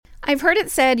I've heard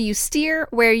it said you steer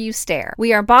where you stare.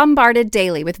 We are bombarded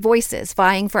daily with voices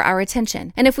vying for our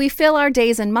attention. And if we fill our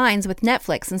days and minds with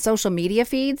Netflix and social media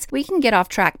feeds, we can get off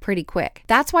track pretty quick.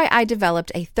 That's why I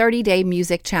developed a 30-day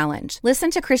music challenge.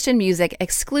 Listen to Christian music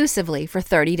exclusively for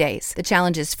 30 days. The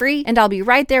challenge is free, and I'll be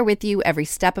right there with you every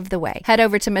step of the way. Head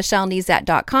over to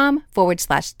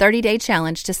michellenezat.com/30-day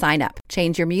challenge to sign up.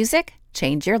 Change your music,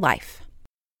 change your life.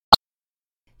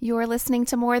 You're listening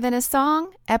to More Than a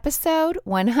Song, episode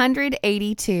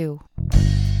 182.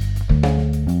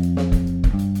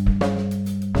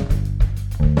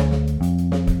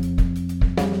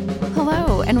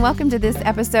 Hello, and welcome to this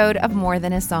episode of More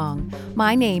Than a Song.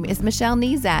 My name is Michelle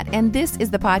Nezat, and this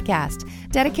is the podcast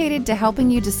dedicated to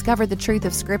helping you discover the truth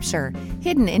of Scripture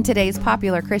hidden in today's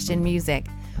popular Christian music.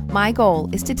 My goal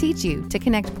is to teach you to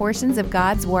connect portions of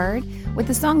God's Word with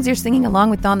the songs you're singing along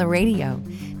with on the radio,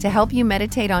 to help you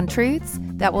meditate on truths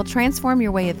that will transform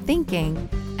your way of thinking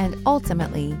and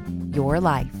ultimately your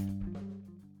life.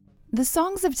 The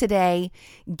songs of today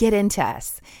get into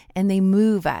us and they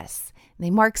move us. They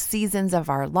mark seasons of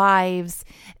our lives.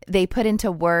 They put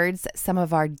into words some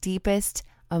of our deepest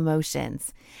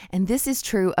emotions. And this is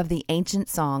true of the ancient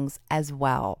songs as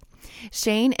well.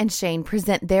 Shane and Shane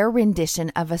present their rendition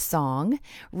of a song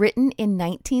written in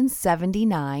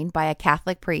 1979 by a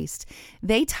Catholic priest.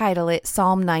 They title it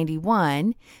Psalm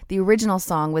 91. The original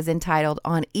song was entitled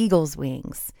On Eagle's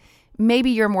Wings.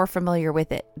 Maybe you're more familiar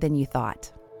with it than you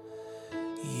thought.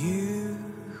 You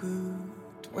who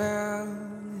dwell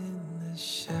in the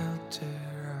shelter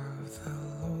of the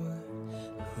Lord,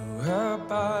 who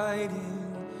abide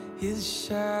in his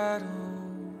shadow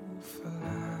for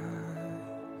life,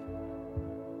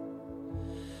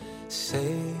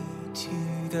 say to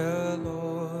the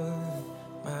Lord,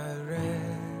 my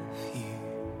refuge,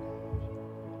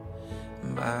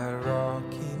 my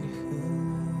rock in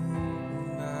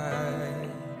whom I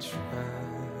trust,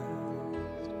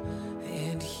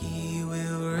 and he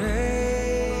will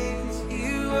raise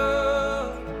you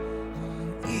up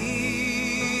on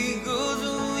eagle's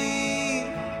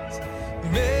wings,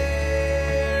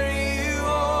 bear you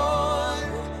on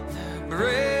the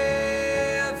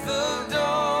breath of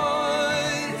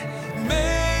dawn,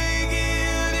 make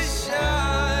you to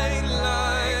shine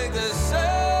like the sun,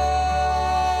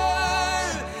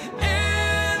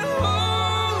 and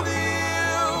hold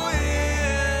you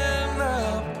in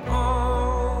the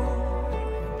palm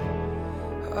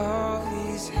of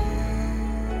his hand.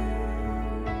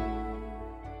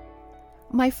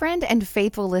 My friend and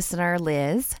faithful listener,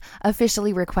 Liz,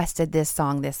 officially requested this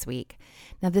song this week.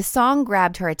 Now, this song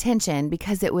grabbed her attention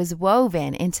because it was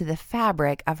woven into the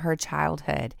fabric of her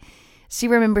childhood. She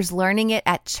remembers learning it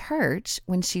at church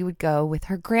when she would go with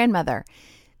her grandmother.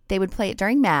 They would play it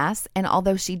during Mass, and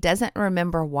although she doesn't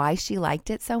remember why she liked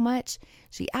it so much,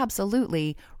 she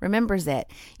absolutely remembers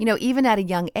it. You know, even at a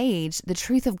young age, the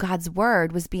truth of God's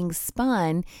Word was being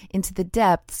spun into the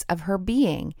depths of her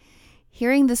being.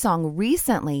 Hearing the song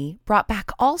recently brought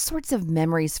back all sorts of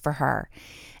memories for her.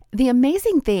 The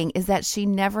amazing thing is that she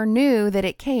never knew that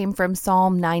it came from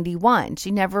Psalm 91.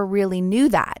 She never really knew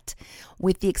that,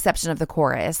 with the exception of the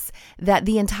chorus, that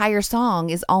the entire song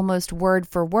is almost word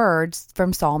for word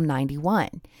from Psalm 91.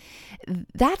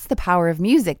 That's the power of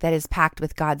music that is packed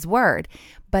with God's Word.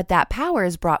 But that power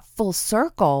is brought full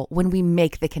circle when we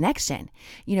make the connection.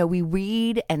 You know, we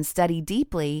read and study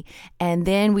deeply, and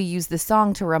then we use the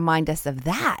song to remind us of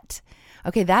that.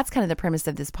 Okay, that's kind of the premise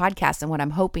of this podcast and what I'm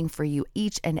hoping for you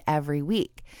each and every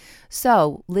week.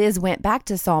 So Liz went back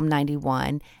to Psalm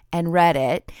 91 and read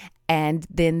it, and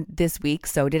then this week,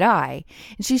 so did I.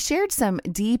 And she shared some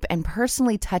deep and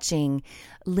personally touching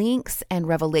links and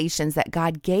revelations that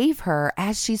God gave her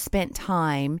as she spent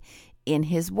time in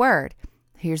His Word.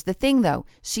 Here's the thing, though.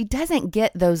 She doesn't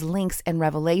get those links and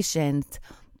revelations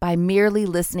by merely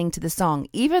listening to the song,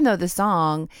 even though the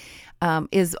song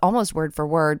is almost word for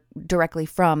word directly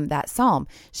from that psalm.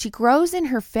 She grows in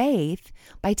her faith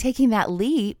by taking that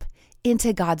leap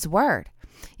into God's Word.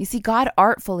 You see, God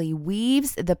artfully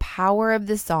weaves the power of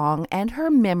the song and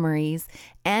her memories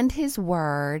and His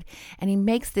Word, and He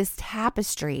makes this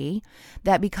tapestry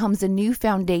that becomes a new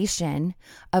foundation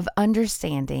of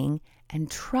understanding and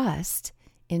trust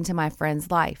into my friend's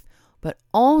life, but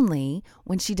only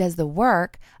when she does the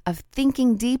work of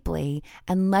thinking deeply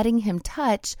and letting Him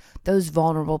touch those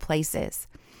vulnerable places.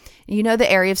 You know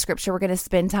the area of Scripture we're going to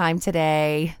spend time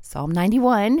today, Psalm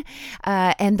 91,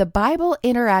 and the Bible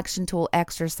Interaction Tool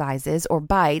exercises, or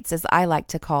bites as I like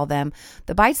to call them.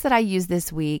 The bites that I use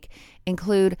this week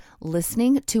include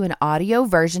listening to an audio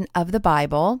version of the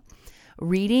Bible,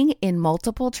 reading in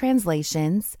multiple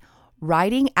translations,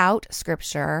 writing out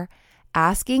Scripture,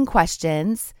 asking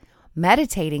questions,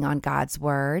 meditating on God's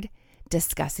word,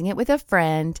 discussing it with a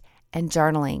friend, and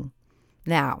journaling.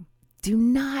 Now, do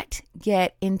not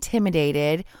get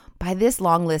intimidated by this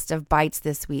long list of bites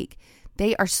this week.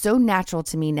 They are so natural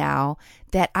to me now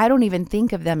that I don't even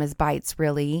think of them as bites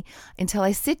really until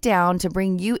I sit down to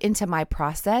bring you into my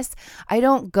process. I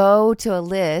don't go to a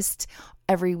list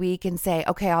every week and say,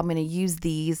 okay, I'm going to use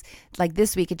these. Like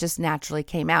this week, it just naturally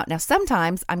came out. Now,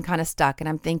 sometimes I'm kind of stuck and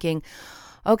I'm thinking,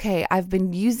 okay, I've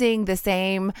been using the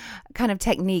same kind of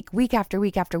technique week after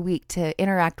week after week to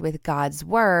interact with God's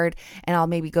word. And I'll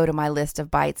maybe go to my list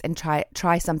of bites and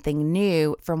try something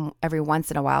new from every once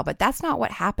in a while. But that's not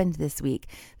what happened this week.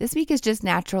 This week is just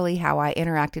naturally how I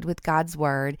interacted with God's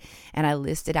word. And I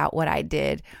listed out what I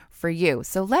did for you.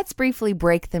 So let's briefly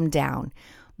break them down.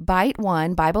 Bite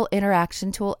 1, Bible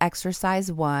Interaction Tool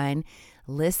Exercise 1,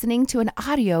 listening to an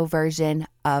audio version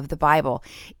of the Bible.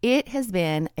 It has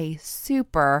been a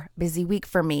super busy week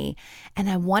for me, and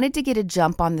I wanted to get a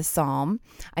jump on the Psalm.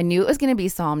 I knew it was going to be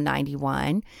Psalm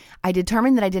 91. I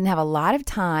determined that I didn't have a lot of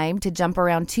time to jump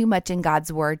around too much in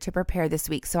God's word to prepare this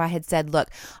week. So I had said,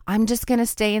 look, I'm just going to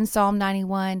stay in Psalm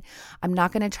 91. I'm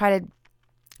not going to try to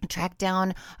track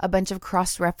down a bunch of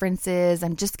cross references.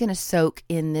 I'm just going to soak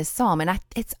in this psalm. And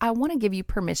I want to give you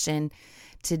permission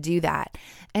to do that.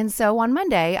 And so on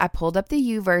Monday, I pulled up the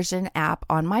YouVersion app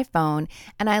on my phone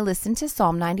and I listened to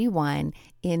Psalm 91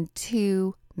 in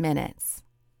 2 minutes.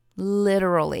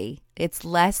 Literally, it's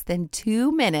less than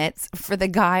 2 minutes for the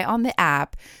guy on the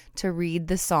app to read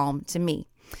the psalm to me.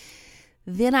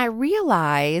 Then I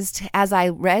realized as I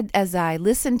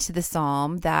listened to the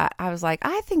psalm that I was like,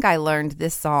 I think I learned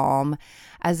this psalm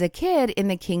as a kid in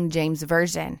the King James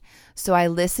Version. So I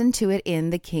listened to it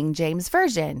in the King James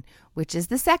Version, which is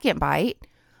the second bite,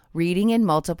 reading in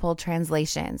multiple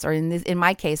translations, or in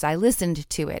my case, I listened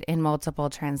to it in multiple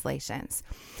translations.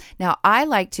 Now, I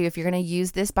like to, if you're going to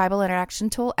use this Bible Interaction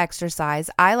Tool exercise,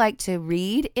 I like to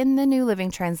read in the New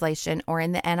Living Translation or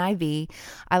in the NIV.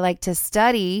 I like to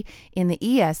study in the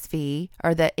ESV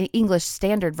or the English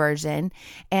Standard Version.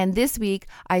 And this week,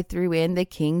 I threw in the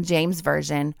King James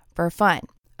Version for fun.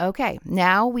 Okay,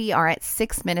 now we are at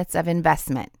 6 minutes of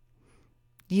investment.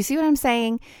 You see what I'm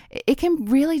saying? It can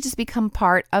really just become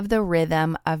part of the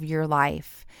rhythm of your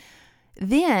life.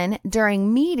 Then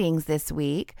during meetings this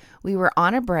week, we were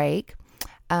on a break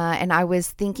and I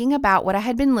was thinking about what I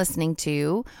had been listening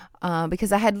to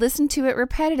because I had listened to it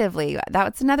repetitively.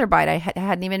 That's another bite I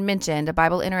hadn't even mentioned, a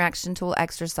Bible Interaction Tool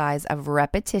exercise of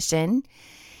repetition.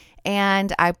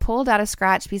 And I pulled out a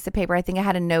scratch piece of paper. I think I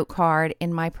had a note card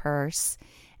in my purse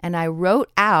and I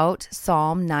wrote out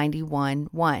Psalm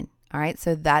 91:1. All right,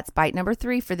 so that's bite number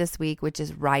 3 for this week, which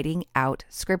is writing out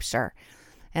scripture.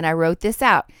 And I wrote this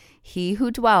out. He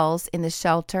who dwells in the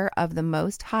shelter of the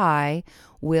Most High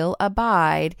will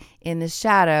abide in the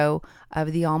shadow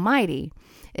of the Almighty.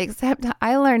 Except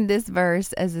I learned this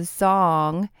verse as a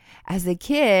song as a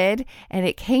kid, and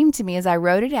it came to me as I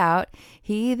wrote it out.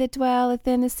 He that dwelleth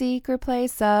in the secret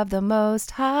place of the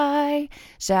Most High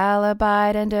shall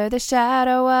abide under the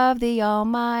shadow of the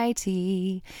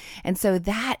Almighty. And so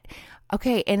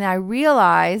okay, and I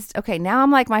realized, okay, now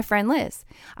I'm like my friend Liz.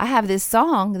 I have this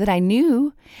song that I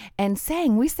knew and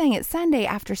sang. We sang it Sunday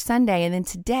after Sunday. And then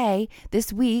today,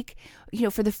 this week,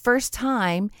 for the first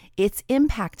time, it's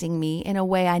impacting me in a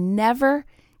way I never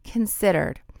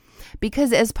considered.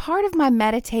 Because as part of my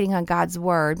meditating on God's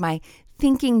word, my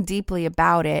thinking deeply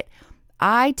about it,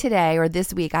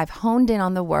 this week, I've honed in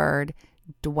on the word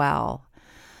dwell.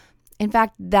 In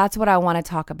fact, that's what I want to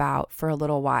talk about for a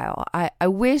little while. I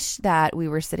wish that we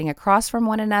were sitting across from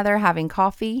one another having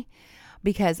coffee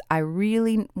because I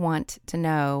really want to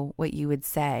know what you would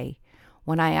say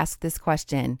when I ask this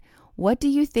question. What do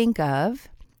you think of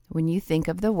when you think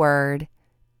of the word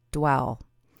dwell?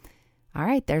 All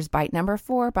right, there's bite number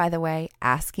 4, by the way,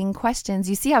 asking questions.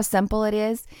 You see how simple it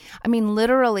is? I mean,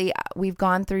 literally, we've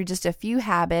gone through just a few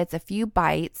habits, a few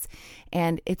bites,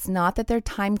 and it's not that they're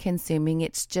time consuming.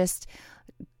 It's just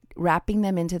wrapping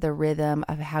them into the rhythm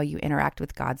of how you interact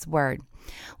with God's word.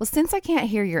 Well, since I can't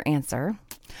hear your answer,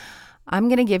 I'm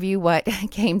going to give you what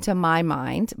came to my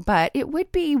mind, but it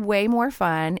would be way more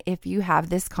fun if you have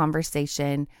this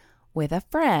conversation with a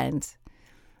friend.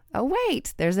 Oh,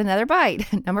 wait, there's another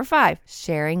bite. Number 5,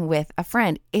 sharing with a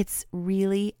friend. It's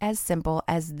really as simple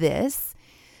as this.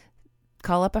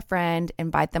 Call up a friend,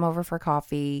 invite them over for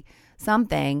coffee,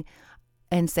 something,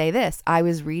 and say this. I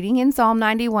was reading in Psalm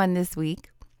 91 this week,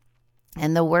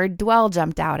 and the word dwell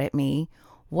jumped out at me.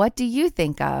 What do you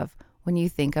think of when you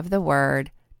think of the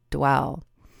word dwell?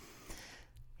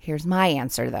 Here's my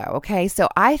answer, though. Okay, so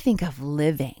I think of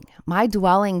living. My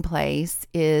dwelling place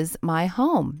is my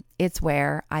home. It's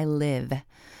where I live.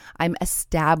 I'm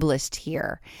established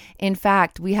here. In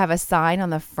fact, we have a sign on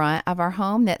the front of our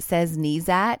home that says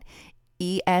NESAT,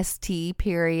 EST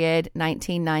period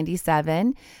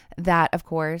 1997. That, of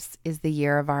course, is the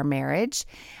year of our marriage.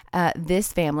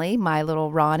 This family, my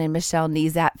little Ron and Michelle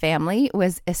NESAT family,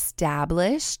 was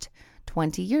established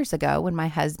 20 years ago when my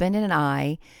husband and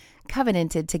I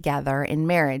covenanted together in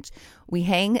marriage. We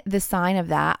hang the sign of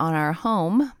that on our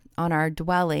home, on our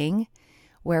dwelling,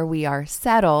 where we are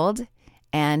settled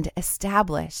and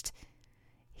established.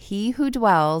 He who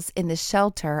dwells in the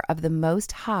shelter of the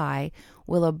Most High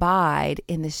will abide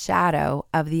in the shadow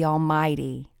of the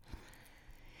Almighty.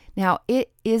 Now,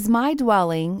 is my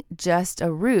dwelling just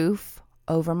a roof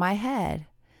over my head?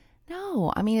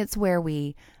 No, I mean, it's where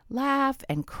we laugh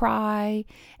and cry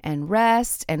and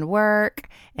rest and work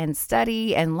and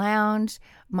study and lounge.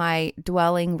 My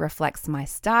dwelling reflects my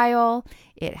style.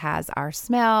 It has our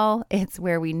smell. It's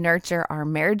where we nurture our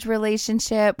marriage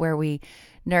relationship, where we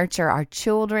nurture our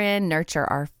children, nurture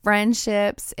our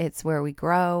friendships. It's where we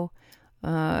grow.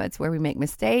 It's where we make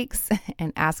mistakes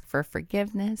and ask for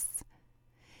forgiveness.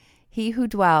 He who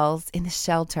dwells in the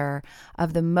shelter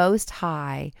of the Most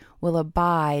High will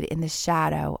abide in the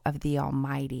shadow of the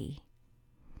Almighty.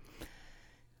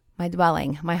 My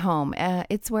dwelling, my home,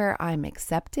 it's where I'm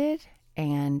accepted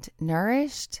and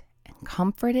nourished and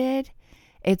comforted.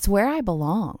 It's where I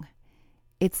belong.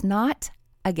 It's not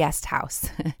a guest house.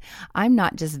 I'm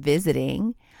not just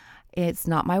visiting. It's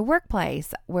not my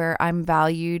workplace where I'm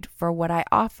valued for what I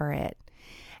offer it.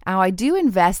 Now, I do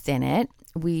invest in it.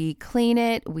 We clean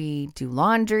it, we do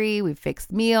laundry, we fix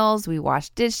meals, we wash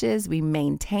dishes, we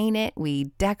maintain it,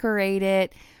 we decorate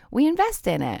it, we invest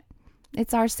in it.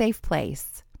 It's our safe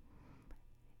place.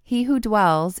 He who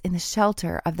dwells in the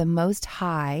shelter of the Most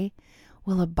High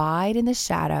will abide in the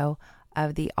shadow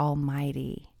of the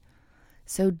Almighty.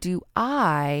 So do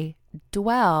I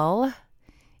dwell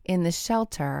in the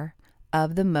shelter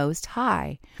of the Most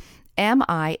High? Am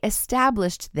I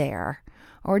established there,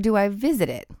 or do I visit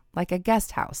it like a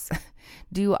guest house?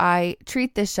 Do I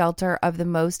treat the shelter of the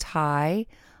Most High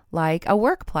like a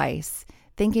workplace,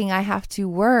 thinking I have to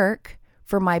work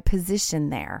for my position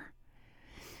there?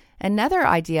 Another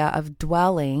idea of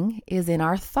dwelling is in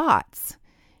our thoughts.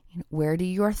 Where do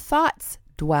your thoughts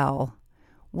dwell?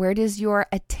 Where does your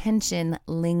attention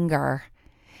linger?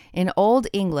 In Old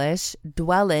English,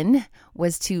 dwellin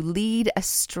was to lead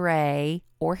astray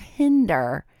or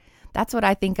hinder. That's what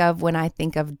I think of when I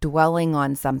think of dwelling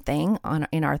on something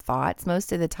in our thoughts.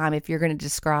 Most of the time, if you're going to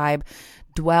describe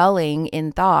dwelling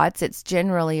in thoughts, it's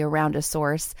generally around a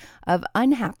source of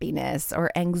unhappiness or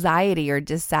anxiety or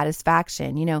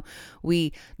dissatisfaction.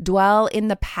 We dwell in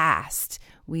the past.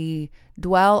 We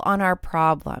dwell on our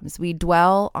problems. We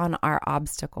dwell on our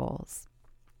obstacles.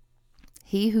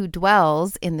 He who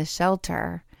dwells in the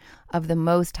shelter of the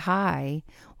Most High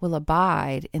will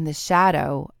abide in the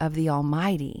shadow of the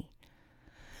Almighty.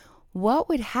 What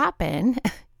would happen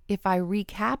if I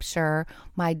recapture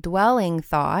my dwelling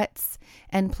thoughts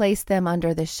and place them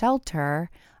under the shelter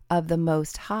of the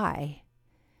Most High?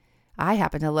 I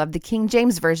happen to love the King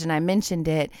James Version. I mentioned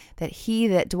it, that he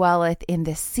that dwelleth in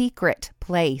the secret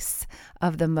place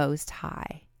of the Most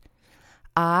High.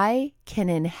 I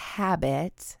can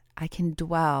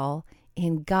dwell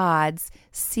in God's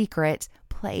secret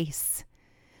place.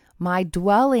 My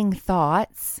dwelling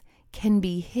thoughts can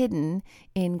be hidden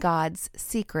in God's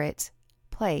secret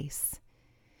place.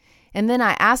 And then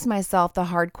I asked myself the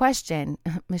hard question,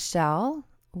 Michelle,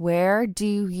 where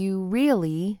do you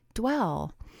really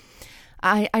dwell?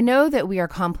 I know that we are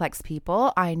complex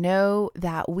people. I know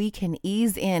that we can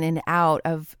ease in and out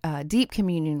of deep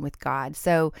communion with God.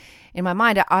 So in my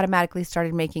mind, I automatically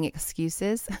started making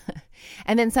excuses.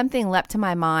 And then something leapt to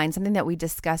my mind, something that we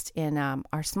discussed in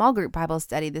our small group Bible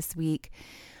study this week.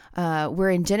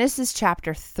 We're in Genesis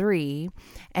chapter 3,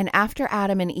 and after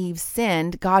Adam and Eve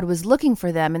sinned, God was looking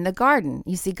for them in the garden.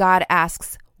 You see, God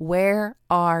asks, "Where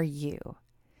are you?"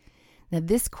 Now,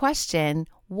 this question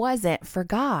wasn't for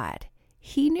God.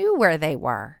 He knew where they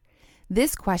were.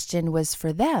 This question was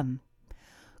for them.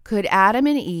 Could Adam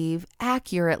and Eve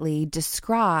accurately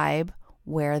describe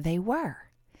where they were?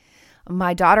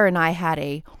 My daughter and I had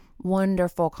a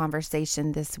wonderful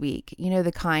conversation this week. You know,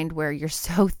 the kind where you're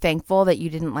so thankful that you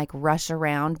didn't rush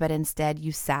around, but instead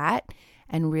you sat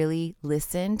and really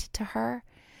listened to her.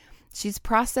 She's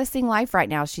processing life right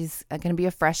now. She's going to be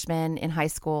a freshman in high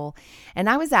school. And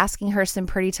I was asking her some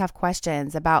pretty tough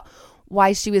questions about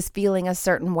why she was feeling a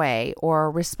certain way or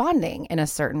responding in a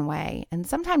certain way. And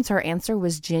sometimes her answer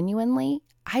was genuinely,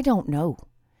 I don't know.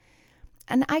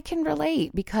 And I can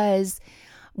relate, because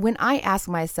when I ask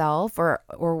myself, or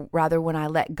rather when I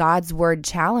let God's word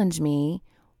challenge me,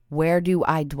 where do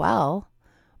I dwell?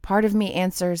 Part of me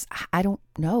answers, I don't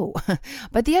know.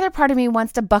 But the other part of me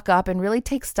wants to buck up and really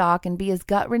take stock and be as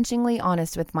gut-wrenchingly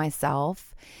honest with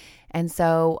myself. And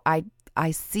so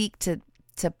I seek to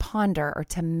ponder or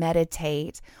to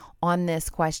meditate on this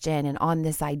question and on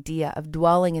this idea of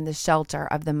dwelling in the shelter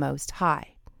of the Most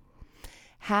High.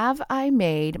 Have I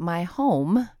made my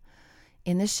home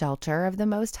in the shelter of the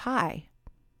Most High?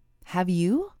 Have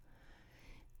you?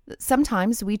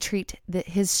 Sometimes we treat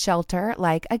his shelter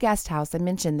like a guest house. I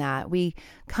mentioned that. We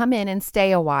come in and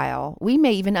stay a while. We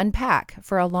may even unpack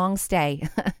for a long stay,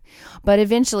 but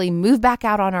eventually move back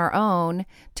out on our own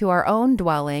to our own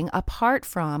dwelling apart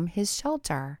from his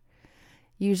shelter,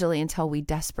 usually until we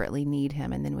desperately need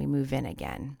him, and then we move in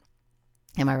again.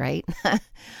 Am I right?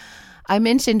 I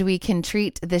mentioned we can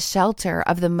treat the shelter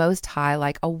of the Most High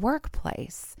like a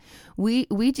workplace. We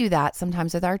do that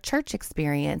sometimes with our church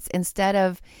experience. Instead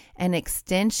of an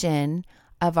extension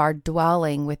of our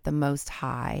dwelling with the Most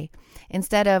High,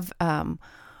 instead of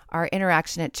our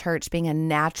interaction at church being a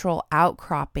natural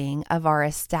outcropping of our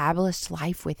established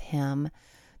life with Him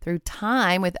through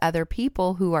time with other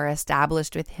people who are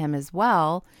established with Him as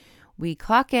well, we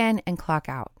clock in and clock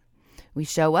out. We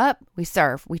show up, we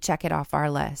serve, we check it off our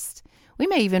list. We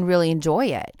may even really enjoy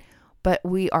it, but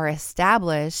we are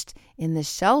established in the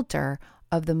shelter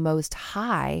of the Most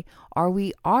High. Are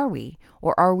we?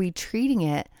 Or are we treating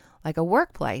it like a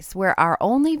workplace where our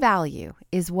only value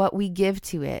is what we give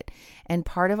to it, and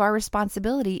part of our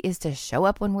responsibility is to show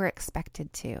up when we're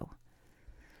expected to?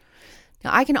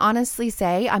 Now, I can honestly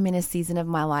say I'm in a season of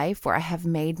my life where I have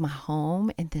made my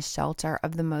home in the shelter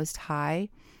of the Most High.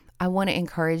 I want to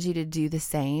encourage you to do the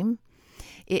same.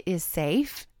 It is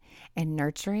safe and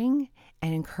nurturing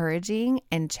and encouraging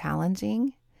and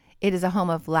challenging. It is a home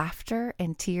of laughter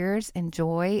and tears and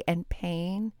joy and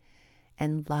pain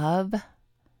and love.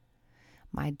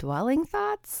 My dwelling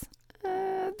thoughts,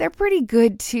 they're pretty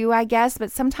good too, I guess,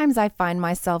 but sometimes I find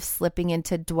myself slipping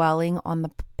into dwelling on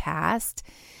the past,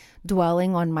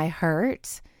 dwelling on my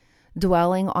hurt,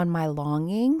 dwelling on my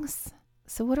longings.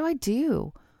 So what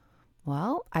do?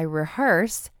 Well, I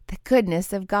rehearse the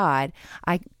goodness of God.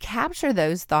 I capture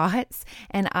those thoughts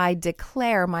and I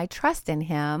declare my trust in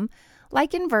Him.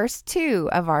 Like in verse 2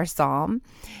 of our psalm,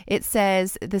 it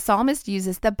says the psalmist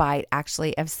uses the bite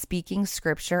actually of speaking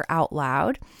scripture out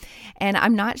loud. And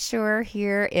I'm not sure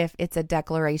here if it's a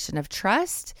declaration of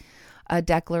trust, a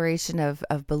declaration of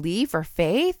belief or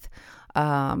faith,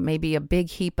 maybe a big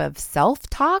heap of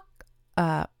self-talk.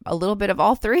 A little bit of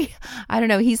all three. I don't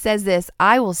know. He says this,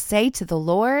 I will say to the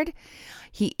Lord,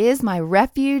 He is my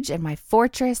refuge and my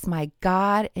fortress, my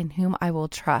God in whom I will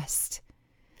trust.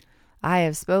 I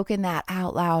have spoken that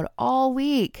out loud all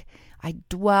week. I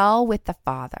dwell with the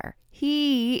Father.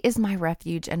 He is my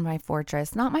refuge and my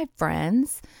fortress, not my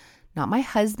friends, not my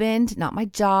husband, not my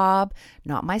job,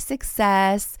 not my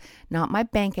success, not my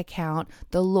bank account.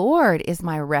 The Lord is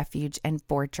my refuge and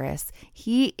fortress.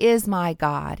 He is my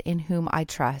God in whom I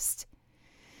trust.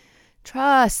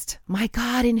 Trust, my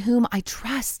God in whom I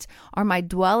trust, are my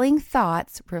dwelling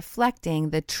thoughts reflecting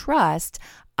the trust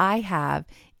I have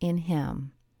in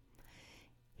Him.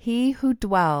 He who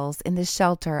dwells in the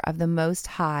shelter of the Most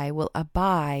High will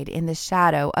abide in the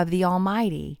shadow of the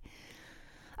Almighty.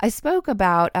 I spoke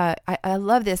about, I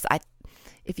love this.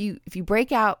 If you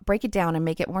break it down and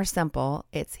make it more simple,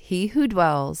 it's he who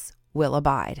dwells will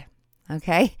abide.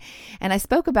 Okay. And I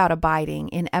spoke about abiding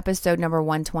in episode number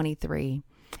 123.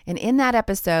 And in that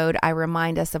episode, I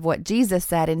remind us of what Jesus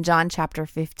said in John chapter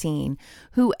 15,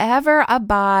 whoever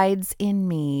abides in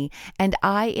me and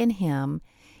I in him,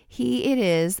 he it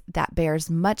is that bears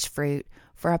much fruit,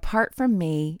 for apart from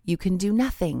me, you can do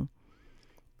nothing.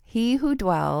 He who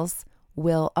dwells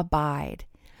will abide.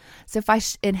 So if I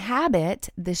inhabit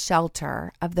the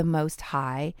shelter of the Most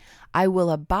High, I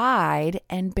will abide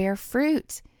and bear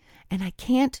fruit. And I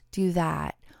can't do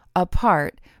that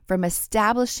apart from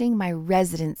establishing my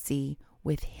residency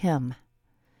with Him.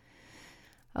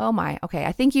 Oh my, okay,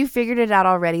 I think you figured it out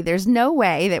already. There's no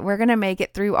way that we're going to make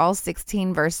it through all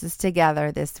 16 verses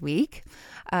together this week.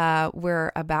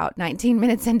 We're about 19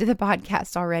 minutes into the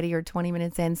podcast already, or 20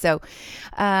 minutes in. So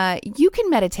you can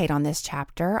meditate on this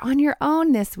chapter on your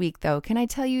own this week, though. Can I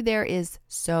tell you, there is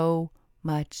so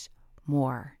much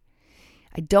more.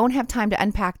 I don't have time to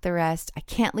unpack the rest. I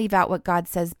can't leave out what God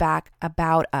says back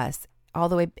about us all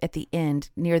the way at the end,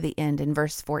 near the end in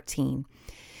verse 14.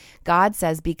 God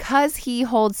says, because he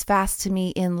holds fast to me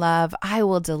in love, I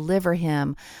will deliver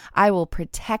him. I will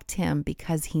protect him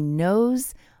because he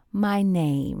knows my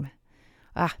name.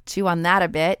 Chew on that a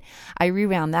bit. I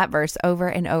rewound that verse over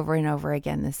and over and over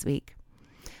again this week.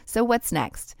 So what's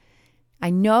next? I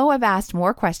know I've asked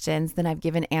more questions than I've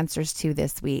given answers to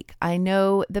this week. I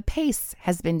know the pace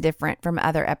has been different from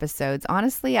other episodes.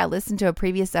 Honestly, I listened to a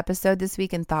previous episode this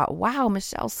week and thought, wow,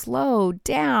 Michelle, slow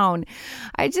down.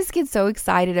 I just get so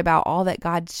excited about all that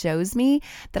God shows me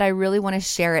that I really want to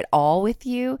share it all with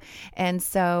you. And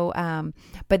so,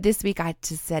 but this week I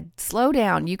just said, slow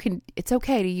down. It's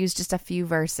okay to use just a few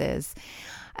verses.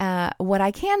 What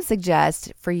I can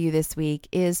suggest for you this week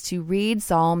is to read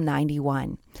Psalm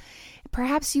 91.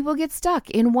 Perhaps you will get stuck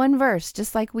in one verse,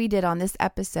 just like we did on this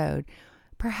episode.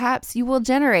 Perhaps you will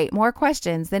generate more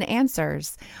questions than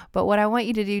answers. But what I want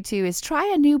you to do too is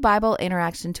try a new Bible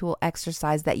interaction tool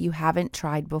exercise that you haven't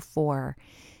tried before.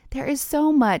 There is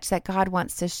so much that God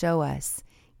wants to show us.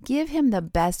 Give him the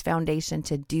best foundation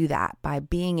to do that by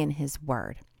being in his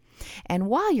word. And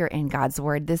while you're in God's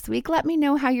Word this week, let me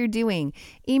know how you're doing.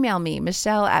 Email me,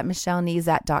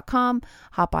 michelle@michellenezat.com.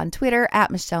 Hop on Twitter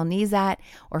 @MichelleNezat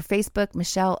or Facebook.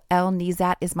 Michelle L.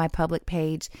 Nezat is my public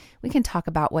page. We can talk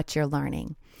about what you're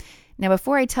learning. Now,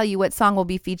 before I tell you what song will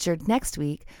be featured next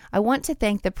week, I want to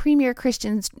thank the premier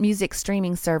Christian music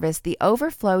streaming service,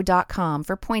 theoverflow.com,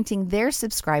 for pointing their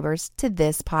subscribers to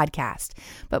this podcast.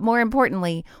 But more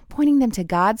importantly, pointing them to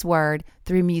God's Word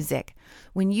through music.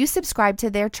 When you subscribe to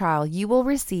their trial, you will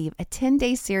receive a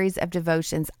 10-day series of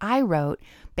devotions I wrote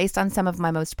based on some of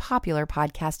my most popular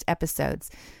podcast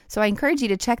episodes. So I encourage you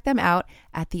to check them out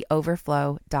at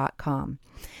theoverflow.com.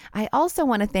 I also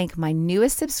want to thank my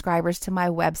newest subscribers to my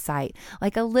website,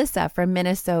 like Alyssa from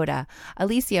Minnesota,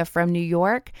 Alicia from New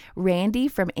York, Randy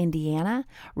from Indiana,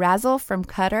 Razzle from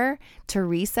Qatar,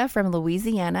 Teresa from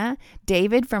Louisiana,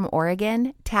 David from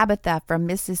Oregon, Tabitha from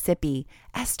Mississippi,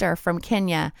 Esther from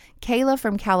Kenya, Kayla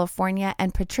from California,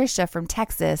 and Patricia from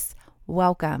Texas.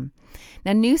 Welcome.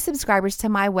 Now, new subscribers to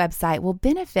my website will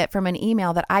benefit from an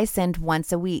email that I send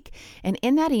once a week. And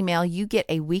in that email, you get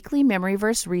a weekly memory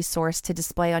verse resource to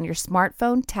display on your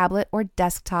smartphone, tablet, or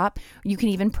desktop. You can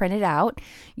even print it out.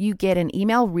 You get an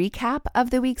email recap of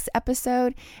the week's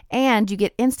episode, and you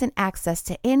get instant access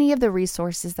to any of the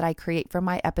resources that I create for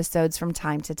my episodes from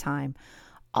time to time.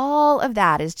 All of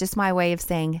that is just my way of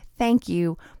saying thank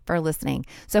you for listening.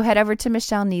 So head over to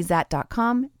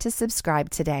michellenezat.com to subscribe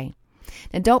today.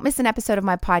 Now, don't miss an episode of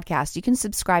my podcast. You can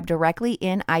subscribe directly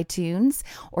in iTunes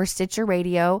or Stitcher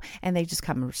Radio, and they just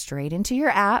come straight into your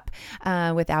app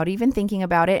without even thinking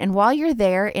about it. And while you're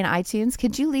there in iTunes,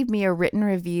 could you leave me a written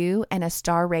review and a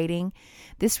star rating?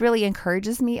 This really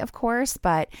encourages me, of course,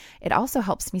 but it also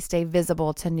helps me stay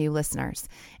visible to new listeners.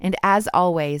 And as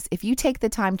always, if you take the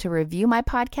time to review my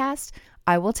podcast,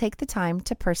 I will take the time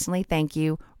to personally thank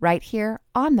you right here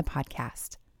on the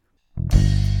podcast.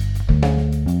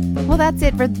 Well, that's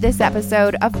it for this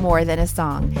episode of More Than a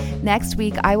Song. Next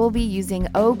week, I will be using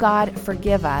Oh God,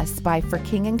 Forgive Us by For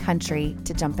King and Country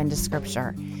to jump into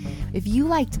scripture. If you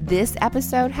liked this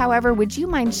episode, however, would you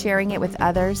mind sharing it with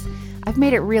others? I've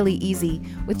made it really easy.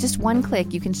 With just one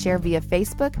click, you can share via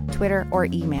Facebook, Twitter, or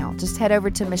email. Just head over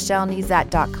to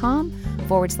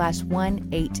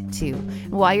michellenezat.com/182.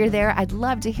 And while you're there, I'd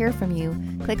love to hear from you.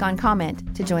 Click on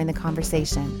comment to join the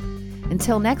conversation.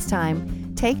 Until next time,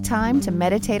 take time to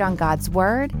meditate on God's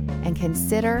Word and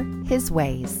consider His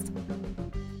ways.